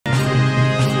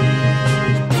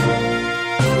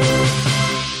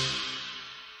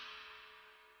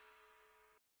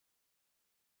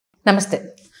నమస్తే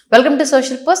welcome to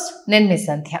social post నేను మీ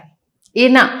సంధ్య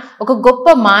ఈయన ఒక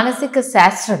గొప్ప మానసిక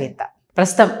శాస్త్రవేత్త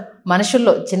ప్రస్తుతం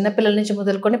మనుషుల్లో చిన్నపిల్లల నుంచి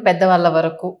మొదలుకొని పెద్దవాళ్ళ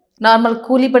వరకు నార్మల్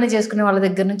కూలీ పని చేసుకునే వాళ్ళ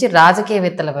దగ్గర నుంచి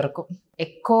రాజకీయవేత్తల వరకు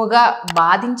ఎక్కువగా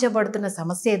బాధించబడుతున్న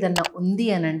సమస్య ఏదన్నా ఉంది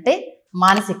అని అంటే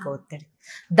మానసిక ఒత్తిడి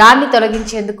దాన్ని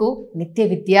తొలగించేందుకు నిత్య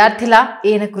విద్యార్థిలా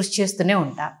ఈయన కృషి చేస్తూనే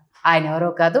ఉంటారు ఆయన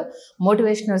ఎవరో కాదు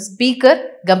మోటివేషనల్ స్పీకర్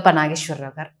గంప నాగేశ్వర్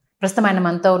రావు గారు ప్రస్తుతం ఆయన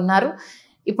మనతో ఉన్నారు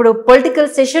ఇప్పుడు పొలిటికల్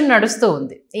సెషన్ నడుస్తూ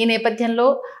ఉంది ఈ నేపథ్యంలో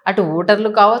అటు ఓటర్లు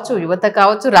కావచ్చు యువత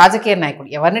కావచ్చు రాజకీయ నాయకులు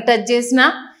ఎవరిని టచ్ చేసినా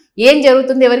ఏం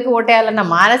జరుగుతుంది ఎవరికి ఓటేయాలన్న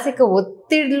మానసిక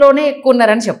ఒత్తిడిలోనే ఎక్కువ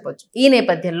ఉన్నారని చెప్పొచ్చు ఈ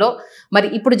నేపథ్యంలో మరి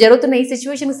ఇప్పుడు జరుగుతున్న ఈ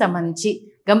సిచ్యువేషన్కి సంబంధించి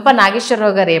గంప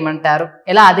నాగేశ్వరరావు గారు ఏమంటారు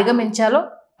ఎలా అధిగమించాలో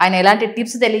ఆయన ఎలాంటి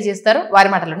టిప్స్ తెలియజేస్తారో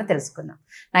వారి మాటలోనే తెలుసుకుందాం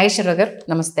నాగేశ్వరరావు గారు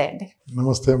నమస్తే అండి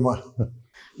నమస్తే అమ్మా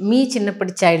మీ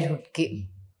చిన్నప్పటి చైల్డ్హుడ్కి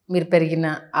మీరు పెరిగిన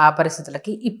ఆ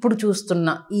పరిస్థితులకి ఇప్పుడు చూస్తున్న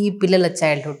ఈ పిల్లల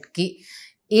చైల్డ్హుడ్కి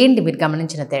ఏంటి మీరు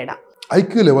గమనించిన తేడా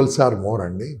ఐక్యూ లెవెల్స్ ఆర్ మోర్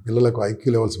అండి పిల్లలకు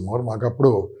ఐక్యూ లెవెల్స్ మోర్ మాకు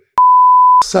అప్పుడు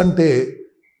అంటే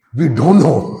వి డోంట్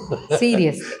నో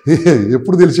సీరియస్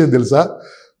ఎప్పుడు తెలిసేది తెలుసా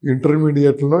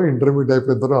ఇంటర్మీడియట్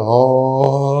అయిపోయిన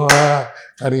తర్వాత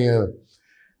అని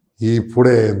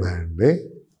ఇప్పుడే ఏందండి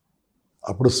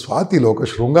అప్పుడు స్వాతిలో ఒక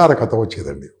శృంగార కథ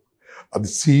వచ్చేదండి అది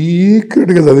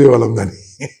సీక్రెట్గా చదివేవాళ్ళం దాన్ని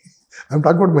I'm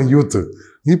talking about my youth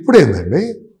ఇప్పుడేందండి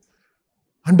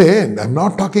అంటే I'm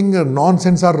not talking non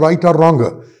sense are right are wrong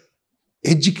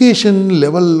education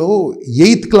లెవెల్లో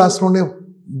 8th క్లాస్లోనే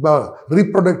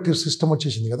రీప్రొడక్టివ్ సిస్టమ్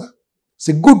వచ్చేసింది కదా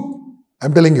it's good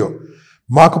I'm telling you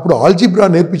మాకు అప్పుడు ఆల్జిబ్రా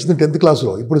నేర్పించింది 10th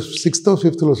క్లాస్లో ఇప్పుడు 6th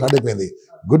 5th స్టార్ట్ అయిపోయింది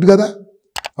గుడ్ కదా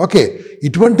ఓకే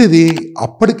ఇటువంటిది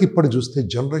అప్పటికిప్పుడు చూస్తే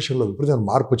జనరేషన్లో విపరీతమైన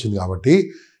మార్పు వచ్చింది కాబట్టి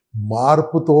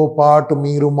మార్పుతో పాటు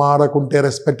మీరు మారకుంటే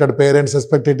రెస్పెక్టెడ్ పేరెంట్స్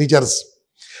రెస్పెక్టెడ్ టీచర్స్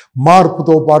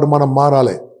మార్పుతో పాటు మనం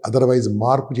మారాలి అదర్వైజ్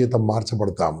మార్పు చేత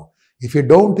మార్చబడతాము if you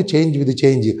don't change with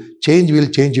change will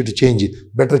change to change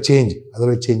better change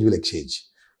otherwise change will exchange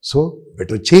so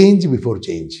better change before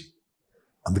change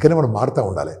అందుకనే మనం మారుతూ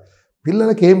ఉండాలి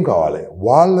పిల్లలకి ఏం కావాలి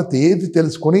వాళ్ళకి ఏది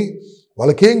తెలుసుకొని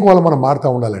వాళ్ళకి ఏం కావాలో మనం మారుతూ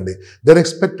ఉండాలండి there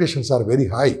expectations are very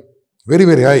high very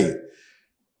very high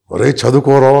ఒరే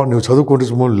చదువుకోరా నువ్వు చదువుకుంటే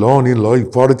నీ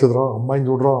ఇప్పుడు చదువురా అమ్మాయిని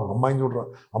చూడరా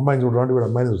అంటే వీడు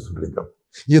అమ్మాయిని చూస్తుంటాడు ఇంకా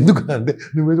ఎందుకంటే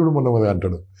నువ్వే చూడమన్నా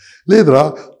అంటాడు లేదురా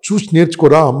చూసి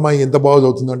నేర్చుకోరా అమ్మాయి ఎంత బాగా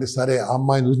చదువుతుందో అంటే సరే ఆ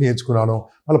అమ్మాయిని చూసి నేర్చుకున్నాను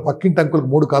వాళ్ళ పక్కింటి అంకులకు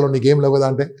 3 కాలం నీకేం లేవు కదా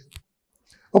అంటే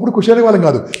అప్పుడు క్వశ్చన్ వాళ్ళం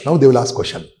కాదు now they will ask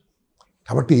question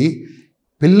కాబట్టి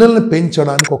పిల్లల్ని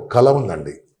పెంచడానికి ఒక కళ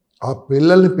ఉందండి ఆ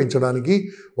పిల్లల్ని పెంచడానికి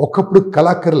ఒకప్పుడు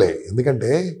కళాకరలే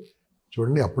ఎందుకంటే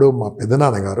చూడండి అప్పుడు మా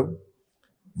పెద్దనాన్నగారు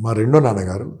మా రెండో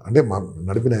నాన్నగారు అంటే మా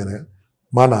నడిపిన ఆయన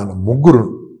మా నాన్న ముగ్గురు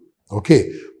ఓకే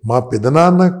మా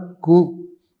పెద్దనాన్నకు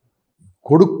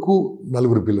కొడుకు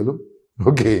 4 పిల్లలు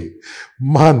ఓకే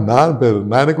మా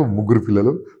నాన్నకు 3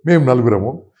 పిల్లలు మేము 4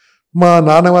 మా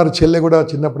నాన్నవారి చెల్లె కూడా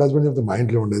చిన్నప్పుడు హస్బెండ్ చెప్తే మా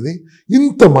ఇంట్లో ఉండేది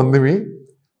ఇంతమందిమి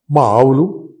మా ఆవులు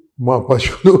మా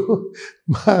పశువులు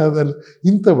మా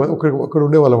ఇంత ఒకడు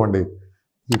ఉండేవాళ్ళం అండి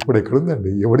ఇప్పుడు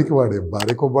ఎక్కడుందండి ఎవరికి వాడే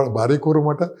భార్య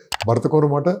కూరమాట భర్త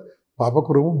కూరమాట పాప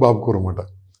కూరము బాబు కూరమాట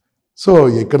సో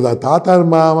ఇక్కడ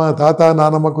తాత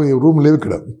నానమ్మకు రూమ్ లేవు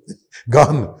ఇక్కడ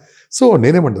గాన్ సో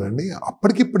నేనేమంటానండి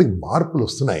అప్పటికిప్పటికి మార్పులు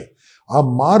వస్తున్నాయి ఆ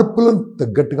మార్పులను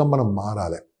తగ్గట్టుగా మనం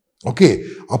మారాలి ఓకే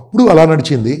అప్పుడు అలా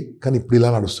నడిచింది కానీ ఇప్పుడు ఇలా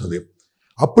నడుస్తుంది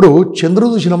అప్పుడు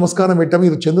చంద్రుడు చూసి నమస్కారం పెట్టాము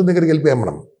ఇది చంద్రుని దగ్గరికి వెళ్ళిపోయాం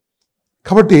మనం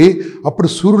కాబట్టి అప్పుడు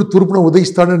సూర్యుడు తూర్పున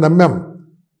ఉదయిస్తాడని నమ్మాం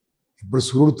ఇప్పుడు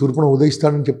సూర్యుడు తూర్పున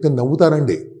ఉదయిస్తాడని చెప్తే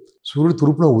నవ్వుతారండి సూర్యుడు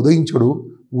తూర్పున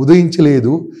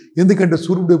ఉదయించలేదు ఎందుకంటే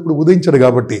సూర్యుడు ఎప్పుడు ఉదయించాడు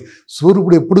కాబట్టి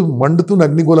సూర్యుడు ఎప్పుడు మండుతున్న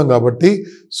అగ్నిగోళం కాబట్టి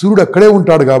సూర్యుడు అక్కడే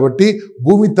ఉంటాడు కాబట్టి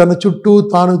భూమి తన చుట్టూ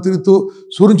తాను తిరుగుతూ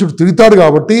సూర్యుని చుట్టూ తిరుగుతాడు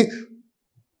కాబట్టి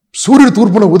సూర్యుడు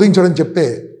తూర్పున ఉదయించాడని చెప్తే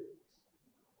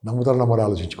నమ్ముతారో నమ్మరో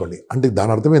ఆలోచించుకోండి అంటే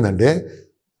దాని అర్థం ఏంటంటే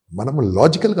మనము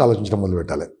లాజికల్గా ఆలోచించడం మొదలు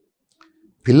పెట్టాలి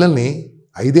పిల్లల్ని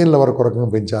 5 ఏళ్ళ వరకు రకంగా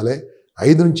పెంచాలి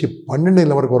 5 నుంచి 12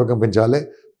 ఏళ్ళ వరకు రకం పెంచాలి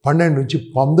 12 నుంచి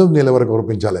 19 ఏళ్ళ వరకు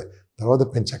పెంచాలి తర్వాత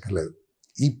పెంచక్కర్లేదు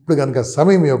ఇప్పుడు కనుక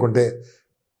సమయం ఇవ్వకుంటే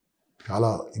చాలా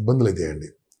ఇబ్బందులు అవుతాయండి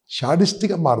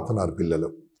షాడిస్ట్గా మారుతున్నారు పిల్లలు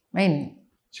మెయిన్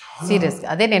సీరియస్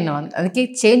అదే నేను అందుకే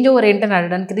చేంజ్ ఓవర్ ఏంటని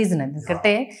అడగడానికి రీజన్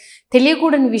ఎందుకంటే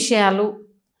తెలియకూడని విషయాలు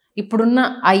ఇప్పుడున్న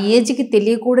ఆ ఏజ్కి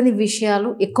తెలియకూడని విషయాలు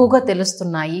ఎక్కువగా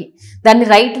తెలుస్తున్నాయి దాన్ని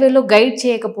రైట్ వేలో గైడ్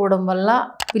చేయకపోవడం వల్ల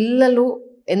పిల్లలు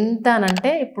ఎంత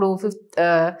అనంటే ఇప్పుడు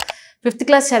 5th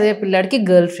క్లాస్ చదివే పిల్లాడికి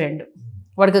గర్ల్ ఫ్రెండ్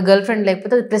వాడికి గర్ల్ ఫ్రెండ్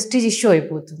లేకపోతే అది ప్రెస్టీజ్ ఇష్యూ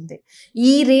అయిపోతుంది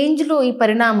ఈ రేంజ్లో ఈ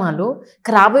పరిణామాలు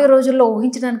రాబోయే రోజుల్లో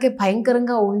ఊహించడానికే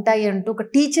భయంకరంగా ఉంటాయి అంటూ ఒక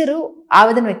టీచరు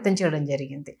ఆవేదన వ్యక్తం చేయడం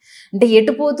జరిగింది అంటే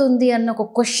ఎటుపోతుంది అన్న ఒక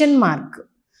క్వశ్చన్ మార్క్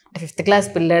అంటే 5th క్లాస్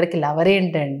పిల్లాడికి లవర్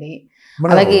ఏంటండి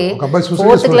అలాగే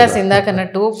 4th క్లాస్ ఇందాక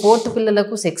అన్నట్టు 4th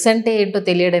పిల్లలకు సెక్స్ అంటే ఏంటో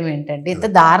తెలియడం ఏంటంటే ఎంత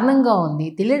దారుణంగా ఉంది.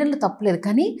 తెలియడంలో తప్పలేదు,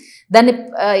 కానీ దాన్ని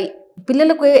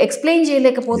పిల్లలకు ఎక్స్ప్లెయిన్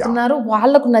చేయలేకపోతున్నారు.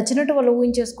 వాళ్ళకు నచ్చినట్టు వాళ్ళు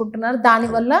ఊహించేసుకుంటున్నారు.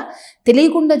 దానివల్ల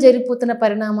తెలియకుండా జరిగిపోతున్న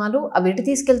పరిణామాలు అవి ఎటు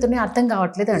తీసుకెళ్తున్నాయో అర్థం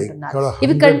కావట్లేదు అంటున్నారు.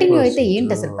 ఇవి కంటిన్యూ అయితే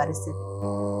ఏంటి అసలు పరిస్థితి?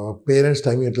 పేరెంట్స్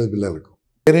టైం ఇవ్వట్లేదు పిల్లలకు.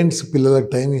 పేరెంట్స్ పిల్లలకు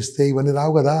టైం ఇస్తే ఇవన్నీ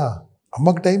రావు కదా.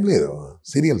 అమ్మకి టైం లేదు.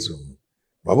 సీరియల్స్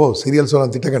బాబో, సీరియల్స్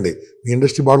అని తిట్టకండి, మీ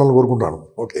ఇండస్ట్రీ బాగుండాలని కోరుకుంటాను,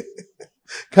 ఓకే.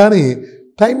 కానీ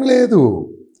టైం లేదు.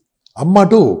 అమ్మ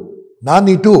టూ,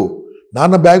 నాన్న ఇటు,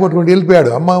 నాన్న బ్యాగ్ పట్టుకుంటూ వెళ్ళిపోయాడు,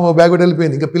 అమ్మ బ్యాగ్ పట్టి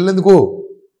వెళ్ళిపోయింది. ఇంకా పిల్లెందుకు?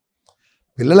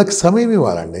 పిల్లలకు సమయం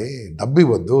ఇవ్వాలండి. డబ్బు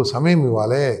ఇవ్వద్దు, సమయం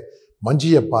ఇవ్వాలి. మంచి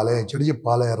చెప్పాలి, చెడు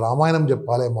చెప్పాలి, రామాయణం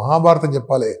చెప్పాలి, మహాభారతం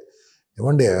చెప్పాలి.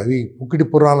 ఏమండి అవి పుక్కిటి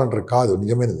పురాణాలు అంటారు, కాదు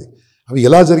నిజమైనది. అవి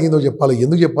ఎలా జరిగిందో చెప్పాలి,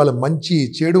 ఎందుకు చెప్పాలి, మంచి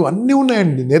చెడు అన్నీ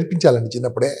ఉన్నాయండి. నేర్పించాలండి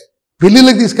చిన్నప్పుడే.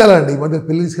 పెళ్ళిళ్ళకి తీసుకెళ్ళాలండి. ఈ మధ్య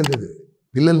పెళ్ళి తీసుకెళ్ళలేదు,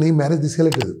 పిల్లల్ని మ్యారేజ్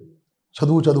తీసుకెళ్ళట్లేదు.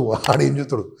 చదువు ఆడేం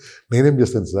చేస్తాడు. నేనేం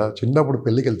చేస్తాను సార్, చిన్నప్పుడు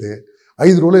పెళ్ళికి వెళ్తే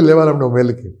 5 రోజులు వెళ్ళేవాళ్ళం, 1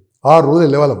 వేలకి 6 రోజులు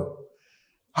వెళ్ళేవాళ్ళం.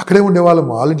 అక్కడే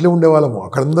ఉండేవాళ్ళము, వాళ్ళ ఇంట్లో ఉండేవాళ్ళము.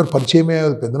 అక్కడందరూ పరిచయమే,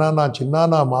 పెద్దనాన్న,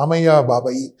 చిన్నాన్న, మామయ్య,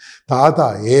 బాబాయి, తాత,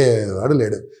 వాడు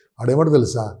లేడు. ఆడేమంటో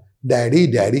తెలుసా, డాడీ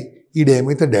డాడీ.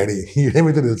 ఈడేమైతే డాడీ,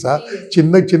 ఈడేమైతే తెలుసా,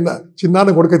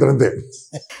 చిన్నాన్న కొడుకైతారు అంతే.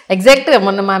 ఎగ్జాక్ట్గా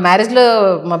మొన్న మా మ్యారేజ్లో,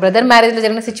 మా బ్రదర్ మ్యారేజ్లో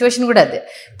జరిగిన సిచ్యువేషన్ కూడా అదే.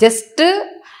 జస్ట్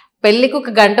పెళ్ళికి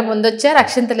 1 గంట ముందు వచ్చారు,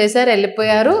 అక్షంతలు వేసారు,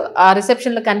 వెళ్ళిపోయారు. ఆ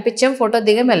రిసెప్షన్లో కనిపించాం, ఫోటో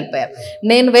దిగాం, వెళ్ళిపోయారు.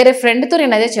 నేను వేరే ఫ్రెండ్తో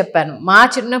నేను అదే చెప్పాను. మా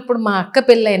చిన్నప్పుడు మా అక్క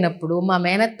పెళ్ళి అయినప్పుడు మా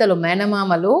మేనత్తలు,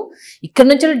 మేనమామలు ఇక్కడ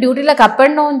నుంచి డ్యూటీలకు అప్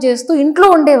అండ్ డౌన్ చేస్తూ ఇంట్లో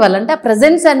ఉండేవాళ్ళు. అంటే ఆ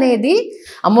ప్రజెన్స్ అనేది,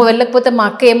 అమ్మో వెళ్ళకపోతే మా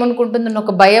అక్క ఏమనుకుంటుందని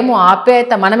ఒక భయము,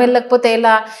 ఆప్యాయత, మనం వెళ్ళకపోతే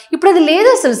ఎలా. ఇప్పుడు అది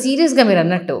లేదు అసలు. సీరియస్గా మీరు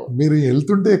అన్నట్టు, మీరు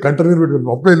వెళ్తుంటే కంటైనర్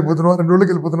పెట్టుకుని అప్పుడు వెళ్ళిపోతున్నావా, 2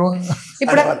 రోజులకి వెళ్ళిపోతున్నావా,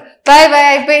 ఇప్పుడు బాయ్ బాయ్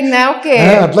అయిపోయిందా, ఓకే.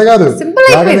 అట్లా కాదు, సింపుల్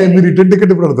అయిపోయింది. మీరు రిటర్న్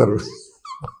టికెట్ పెడతారు.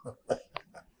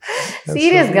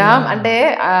 సీరియస్గా అంటే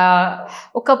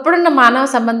ఒకప్పుడున్న మానవ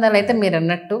సంబంధాలు అయితే మీరు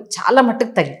అన్నట్టు చాలా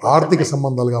మట్టుకు తగ్గి ఆర్థిక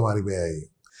సంబంధాలుగా మారిపోయాయి.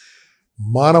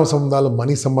 మానవ సంబంధాలు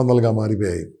మనీ సంబంధాలుగా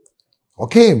మారిపోయాయి.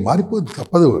 ఓకే, మారిపోదు,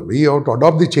 తప్పదు. We out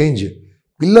adapt the change.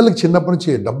 పిల్లలకి చిన్నప్పటి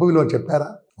నుంచి డబ్బు విలువ చెప్పారా?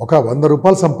 ఒక 100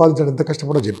 రూపాయలు సంపాదించడం ఎంత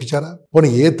కష్టపడో చెప్పించారా? పోనీ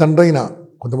ఏ తండ్రి అయినా,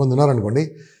 కొంతమంది ఉన్నారనుకోండి,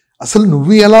 అసలు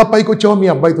నువ్వు ఎలా పైకి వచ్చావో మీ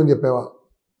అబ్బాయితో చెప్పావా?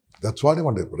 That's what I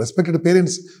want. Respected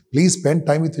parents, please spend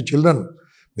time with your children.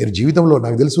 మీరు జీవితంలో,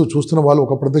 నాకు తెలుసు చూస్తున్న వాళ్ళు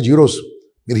ఒకప్పుడంతా జీరోస్,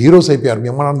 మీరు హీరోస్ అయిపోయారు మీ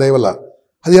అమ్మ నాన్న దయ వల్ల.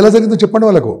 అది ఎలా జరిగిందో చెప్పండి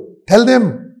వాళ్ళకు. టెల్ దెమ్,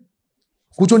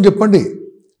 కూర్చొని చెప్పండి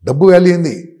డబ్బు వాల్యూ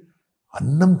ఏంది.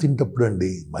 అన్నం తింటప్పుడు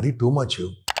అండి మరీ టూ మచ్,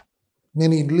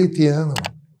 నేను ఇడ్లీ తినాను,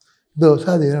 దోశ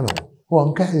తినాను,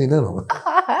 వంకాయ తినాను,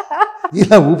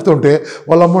 ఇలా ఊపుతుంటే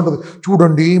వాళ్ళ అమ్మ ఉంటుంది,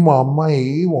 చూడండి మా అమ్మాయి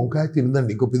వంకాయ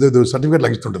తిందండి, ఇంకో పెద్ద సర్టిఫికేట్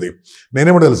లభిస్తుంటుంది.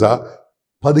 నేనేమో తెలుసా,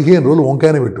 15 రోజులు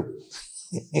వంకాయనే పెట్టు,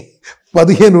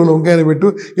 15 రోజులు వంకాయని పెట్టు,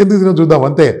 ఎందుకు తిన చూద్దాం,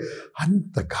 అంతే.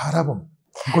 అంత గారాబం.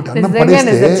 ఇంకోటి అన్నం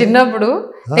పడేస్తే చిన్నప్పుడు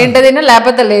తింటదినా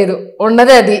లేకపోతే లేదు,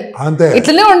 ఉండదు, అది అంతే,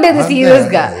 ఇట్లనే ఉండేది సీరియస్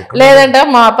గా. లేదంటే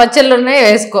మా పచ్చళ్ళు ఉన్నాయి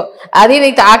వేసుకో, అది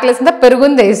నీకు ఆకలిసిందా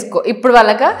పెరుగుంది వేసుకో. ఇప్పుడు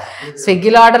వాళ్ళకి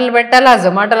స్విగ్గీలో ఆర్డర్లు పెట్టాలి,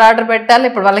 జొమాటోలో ఆర్డర్ పెట్టాలి,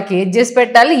 ఇప్పుడు వాళ్ళకి ఏది చేసి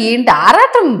పెట్టాలి, ఏంటి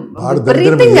ఆరాటం.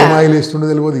 ఆయిల్ వేస్తుండే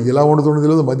తెలియదు, ఎలా వండుతుండే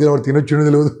తెలియదు, మధ్యలో వాడు తినొచ్చుండే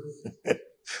తెలియదు.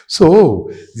 సో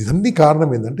ఇదన్నీ కారణం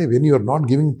ఏంటంటే, when you are not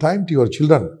giving time to your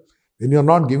children, when you are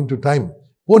not giving to time.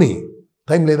 పోనీ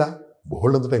టైం లేదా,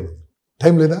 బోల్డ్ అంత టైం ఉంది.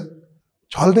 టైం లేదా,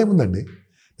 చాలా టైం ఉందండి.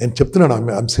 నేను చెప్తున్నాను,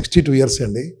 ఐఎమ్ 62 years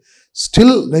అండి.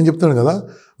 స్టిల్ నేను చెప్తున్నాను కదా,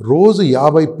 రోజు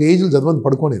 50 పేజీలు చదవని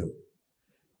పడుకోలేను.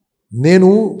 నేను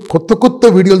కొత్త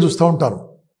వీడియోలు చూస్తూ ఉంటాను.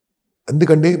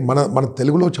 ఎందుకంటే మన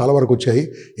తెలుగులో చాలా వరకు వచ్చాయి,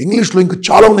 ఇంగ్లీష్లో ఇంకా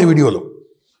చాలా ఉన్నాయి వీడియోలు.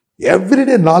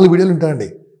 ఎవ్రీడే 4 వీడియోలు వింటానండి.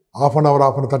 హాఫ్ అన్ అవర్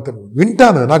 30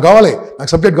 వింటాను. నాకు కావాలి, నాకు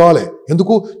సబ్జెక్ట్ కావాలి.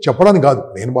 ఎందుకు? చెప్పడానికి కాదు,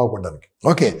 నేను బాగుపడడానికి.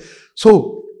 ఓకే, సో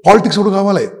పాలిటిక్స్ కూడా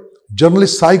కావాలి.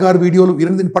 జర్నలిస్ట్ సాయి గారి వీడియోలు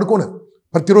దీన్ని పడుకోను,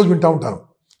 ప్రతిరోజు వింటూ ఉంటాను.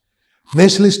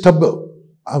 నేషనలిస్ట్ హబ్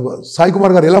సాయి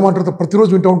కుమార్ గారు ఎలా మాట్లాడతారు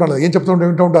ప్రతిరోజు వింటూ ఉంటాను, ఏం చెప్తూ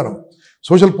వింటూ ఉంటాను.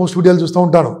 సోషల్ పోస్ట్ వీడియోలు చూస్తూ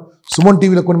ఉంటాను. సుమన్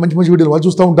టీవీలో కొన్ని మంచి వీడియోలు వాళ్ళు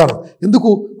చూస్తూ ఉంటాను. ఎందుకు?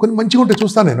 కొన్ని మంచిగా ఉంటే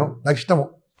చూస్తాను, నేను నాకు ఇష్టము,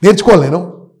 నేర్చుకోవాలి. నేను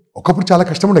ఒకప్పుడు చాలా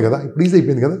కష్టం ఉండే కదా, ఇప్పుడు ఈజీ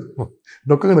అయిపోయింది కదా,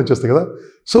 నొక్కగానే వచ్చేస్తాయి కదా.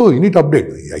 So unit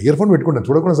update. Year phone పెట్టుకుంటాను,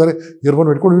 చూడకుండా సరే ఇయర్ ఫోన్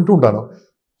పెట్టుకొని వింటూ ఉంటాను.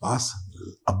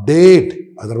 Update,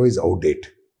 otherwise outdate.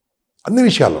 అన్ని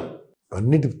విషయాల్లో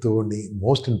అన్నిటితో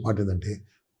మోస్ట్ ఇంపార్టెంట్ అంటే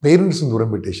పేరెంట్స్ని దూరం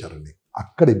పెట్టేశారండి.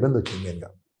 అక్కడ ఇబ్బంది వచ్చింది మెయిన్గా.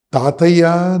 తాతయ్య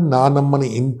నానమ్మని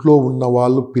ఇంట్లో ఉన్న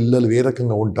వాళ్ళు పిల్లలు ఏ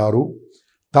రకంగా ఉంటారు,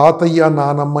 తాతయ్య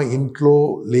నానమ్మ ఇంట్లో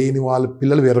లేని వాళ్ళ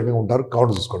పిల్లలు ఏ రకంగా ఉంటారు,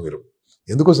 కౌంట్ చూసుకోండి మీరు.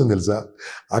 ఎందుకోసం తెలుసా,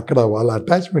 అక్కడ వాళ్ళ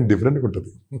అటాచ్మెంట్ డిఫరెంట్గా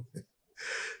ఉంటుంది.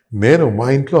 నేను మా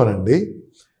ఇంట్లోనండి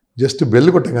జస్ట్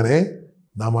బెల్ కొట్టగానే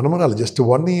నా మనమరాలు జస్ట్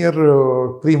 1 year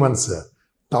 3 months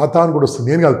తాత అని కూడా వస్తుంది.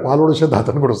 నేను కాదు, పాలు కూడా వచ్చే తాత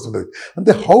అని కూడా వస్తుంటుంది.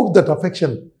 అంటే హౌ దట్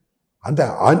అఫెక్షన్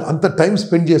అంత టైం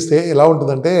స్పెండ్ చేస్తే ఎలా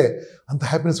ఉంటుందంటే అంత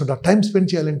హ్యాపీనెస్ ఉంటుంది. ఆ టైం స్పెండ్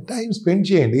చేయాలంటే టైం స్పెండ్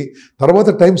చేయండి. తర్వాత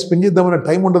టైం స్పెండ్ చేద్దామన్న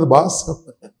టైం ఉండదు బాస్.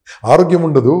 ఆరోగ్యం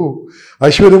ఉండదు,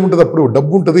 ఐశ్వర్యం ఉంటుంది, అప్పుడు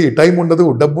డబ్బు ఉంటుంది, టైం ఉండదు,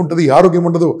 డబ్బు ఉంటుంది, ఆరోగ్యం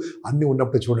ఉండదు. అన్నీ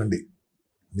ఉన్నప్పుడే చూడండి.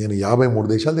 నేను 53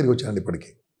 దేశాలు తిరిగి వచ్చానండి ఇప్పటికీ.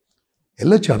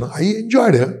 వెళ్ళొచ్చాను. I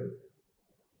enjoyed.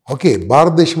 ఓకే,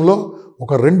 భారతదేశంలో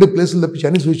ఒక 2 ప్లేసులు తప్పించి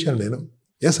అన్ని చూశాను నేను.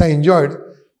 Yes, I enjoyed.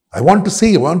 I want to see,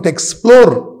 I want to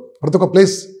explore ప్రతి ఒక్క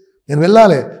ప్లేస్. నేను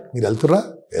వెళ్ళాలి. మీరు వెళ్తురా?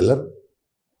 వెళ్ళరు.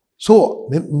 సో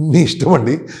మీ ఇష్టం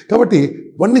అండి. కాబట్టి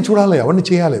ఇవన్నీ చూడాలి, అవన్నీ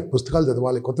చేయాలి, పుస్తకాలు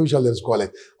చదవాలి, కొత్త విషయాలు తెలుసుకోవాలి.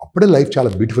 అప్పుడే లైఫ్ చాలా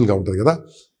బ్యూటిఫుల్గా ఉంటుంది కదా.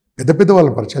 పెద్ద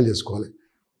వాళ్ళని పరిచయాలు చేసుకోవాలి,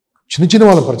 చిన్న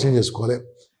వాళ్ళని పరిచయం చేసుకోవాలి.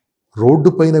 రోడ్డు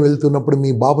పైన వెళ్తున్నప్పుడు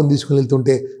మీ బాబుని తీసుకుని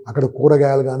వెళ్తుంటే అక్కడ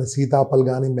కూరగాయలు కానీ, సీతాఫల్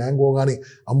కానీ, మ్యాంగో కానీ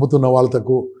అమ్ముతున్న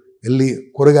వాళ్ళకు వెళ్ళి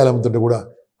కూరగాయలు అమ్ముతుంటే కూడా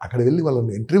అక్కడ వెళ్ళి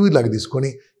వాళ్ళని ఇంటర్వ్యూ లాగా తీసుకొని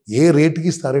ఏ రేటుకి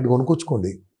ఇస్తే ఆ రేటు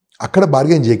కొనుక్కొచ్చుకోండి. అక్కడ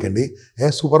బార్గెన్ చేయకండి.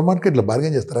 సూపర్ మార్కెట్లో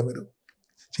బార్గెన్ చేస్తారా మీరు?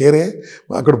 చేయరే.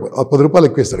 అక్కడ 10 రూపాయలు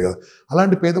ఎక్కువ ఇస్తాడు కదా.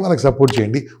 అలాంటి పేదవాళ్ళకి సపోర్ట్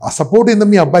చేయండి. ఆ సపోర్ట్ ఏందో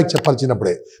మీ అబ్బాయికి చెప్పాలి.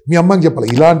 చిన్నప్పుడే మీ అమ్మకి చెప్పాలి,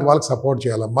 ఇలాంటి వాళ్ళకి సపోర్ట్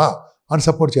చేయాలమ్మా అని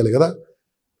సపోర్ట్ చేయాలి కదా.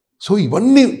 సో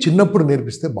ఇవన్నీ చిన్నప్పుడు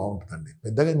నేర్పిస్తే బాగుంటుందండి.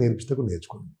 పెద్దగా నేర్పిస్తే కూడా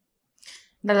నేర్చుకోండి.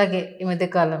 అలాగే ఈ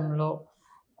మధ్యకాలంలో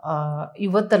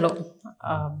యువతలో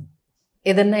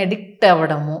ఏదన్నా ఎడిక్ట్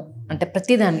అవ్వడము, అంటే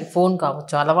ప్రతిదానికి ఫోన్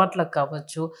కావచ్చు, అలవాట్లకు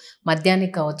కావచ్చు,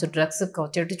 మద్యానికి కావచ్చు, డ్రగ్స్కి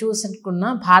కావచ్చు, ఎటు చూసుకున్నా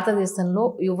భారతదేశంలో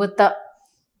యువత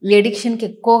ఈ ఎడిక్షన్కి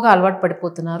ఎక్కువగా అలవాటు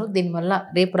పడిపోతున్నారు. దీనివల్ల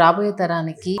రేపు రాబోయే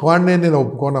తరానికి నేను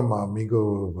ఒప్పుకోనమ్మా.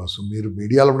 మీరు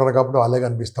మీడియాలో ఉన్నారు కాబట్టి వాళ్ళే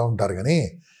కనిపిస్తూ ఉంటారు, కానీ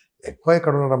ఎక్కువ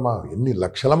ఎక్కడ ఉన్నారమ్మా? ఎన్ని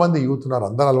లక్షల మంది యూత్ ఉన్నారు.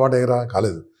 అందరూ అలవాటు అయ్యారా?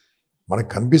 కాలేదు. మనకు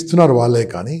కనిపిస్తున్నారు వాళ్ళే,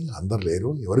 కానీ అందరు లేరు.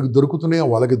 ఎవరికి దొరుకుతున్నాయో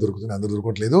వాళ్ళకి దొరుకుతున్నాయి, అందరు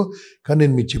దొరకట్లేదు. కానీ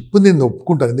నేను మీకు చెప్పింది నేను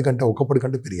ఒప్పుకుంటాను. ఎందుకంటే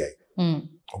ఒకప్పటికంటే పెరిగాయి.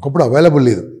 ఒకప్పుడు అవైలబుల్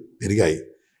లేదు, పెరిగాయి.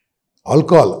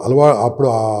 ఆల్కహాల్ అప్పుడు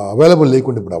అవైలబుల్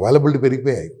లేకుండా ఇప్పుడు అవైలబిలిటీ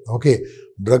పెరిగిపోయాయి. ఓకే,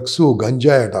 డ్రగ్స్,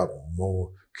 గంజాయి అట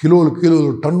కిలోలు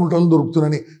టన్నులు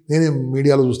దొరుకుతున్నాయని నేనే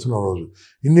మీడియాలో చూస్తున్నాను రోజు.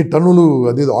 ఇన్ని టన్నులు,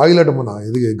 అదేదో ఆయిల్ అట, మన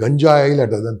ఇది గంజా ఆయిల్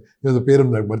అట, ఏదో పేరు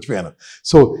నాకు మర్చిపోయాను.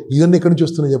 సో ఇవన్నీ ఎక్కడి నుంచి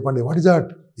వస్తున్నాయి చెప్పండి? What is that?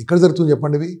 ఎక్కడ జరుగుతుంది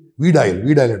చెప్పండి? ఇవి వీడ్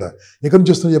ఆయిల్ అట ఎక్కడి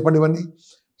నుంచి వస్తున్నాయి చెప్పండి ఇవన్నీ?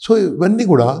 సో ఇవన్నీ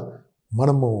కూడా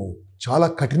మనము చాలా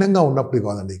కఠినంగా ఉన్నప్పుడు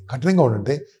కాదండి. కఠినంగా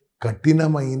ఉండంటే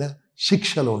కఠినమైన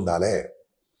శిక్షలు ఉండాలి.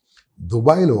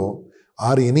 దుబాయ్లో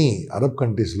ఎనీ అరబ్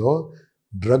కంట్రీస్లో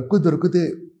డ్రగ్ దొరికితే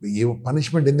ఏ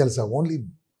పనిష్మెంట్ ఏం తెలుసా? ఓన్లీ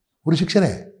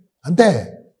ఉరిశిక్షనే, అంతే.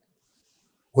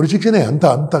 ఉరిశిక్షనే,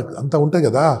 అంత ఉంటుంది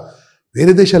కదా.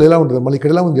 వేరే దేశాలు ఎలా ఉంటుంది, మళ్ళీ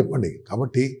ఇక్కడ ఎలా ఉంది చెప్పండి?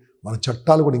 కాబట్టి మన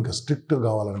చట్టాలు కూడా ఇంకా స్ట్రిక్ట్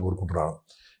కావాలని కోరుకుంటున్నాను.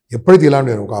 ఎప్పుడైతే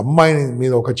ఇలాంటి ఒక అమ్మాయి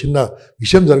మీద ఒక చిన్న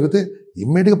విషయం జరిగితే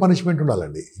ఇమ్మీడియట్గా పనిష్మెంట్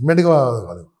ఉండాలండి. ఇమ్మీడియట్గా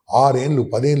 6 ఏళ్ళు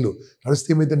 10 ఏళ్ళు నడిస్తే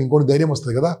ఏమైతే ఇంకొన్ని ధైర్యం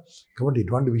వస్తుంది కదా. కాబట్టి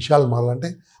ఇటువంటి విషయాలు మారాలంటే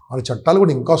మన చట్టాలు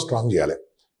కూడా ఇంకా స్ట్రాంగ్ చేయాలి.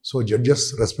 సో జడ్జెస్,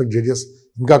 రెస్పెక్ట్ జడ్జెస్,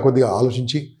 ఇంకా కొద్దిగా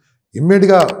ఆలోచించి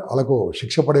ఇమ్మీడియట్గా వాళ్ళకు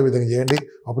శిక్ష పడే విధంగా చేయండి.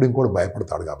 అప్పుడు ఇంకోటి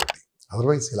భయపడతాడు కాబట్టి.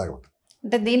 అదర్వైజ్ ఇలాగే ఉంటుంది.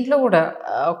 అంటే దీంట్లో కూడా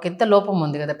ఒక ఎంత లోపం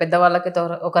ఉంది కదా. పెద్దవాళ్ళకైతే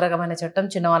ఒక రకమైన చట్టం,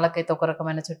 చిన్న వాళ్ళకైతే ఒక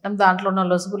రకమైన చట్టం. దాంట్లో ఉన్న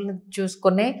లొసుగుల్ని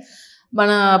చూసుకునే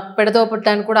మన పెడతో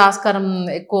పట్టడానికి కూడా ఆస్కారం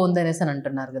ఎక్కువ ఉందనేసి అని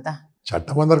అంటున్నారు కదా.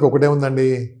 చట్టం అందరికి ఒకటే ఉందండి.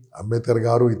 అంబేద్కర్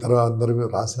గారు ఇతర అందరూ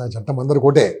రాసిన చట్టం అందరికి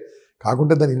ఒకటే.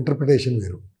 కాకుంటే దాని ఇంటర్ప్రిటేషన్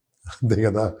వేరు, అంతే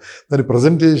కదా. దాన్ని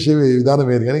ప్రజెంట్ చేసే విధానం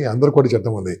వేరు, కానీ అందరికి ఒకటి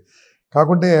చట్టం ఉంది.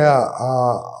 కాకుంటే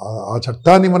ఆ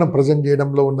చట్టాన్ని మనం ప్రజెంట్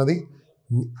చేయడంలో ఉన్నది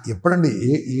ఎప్పుడండి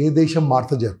ఏ దేశం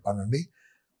మారుతో చెప్పానండి.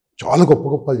 చాలా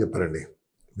గొప్పలు చెప్పారండి.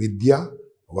 విద్య,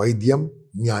 వైద్యం,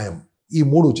 న్యాయం, ఈ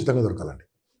 3 ఉచితంగా దొరకాలండి.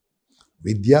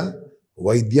 విద్య,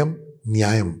 వైద్యం,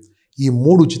 న్యాయం, ఈ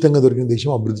 3 ఉచితంగా దొరికిన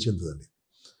దేశం అభివృద్ధి చెందుతుందండి.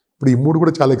 ఇప్పుడు ఈ 3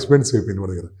 కూడా చాలా ఎక్స్పెన్సివ్ అయిపోయింది మన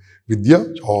దగ్గర. విద్య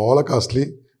చాలా కాస్ట్లీ,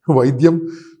 వైద్యం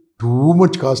too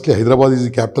much costly. Hyderabad is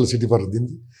the capital city for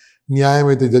దీనికి. న్యాయం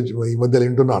అయితే ఈ మధ్యలో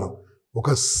వింటున్నాను, ఒక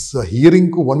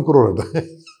హియరింగ్కు 1 crore అట.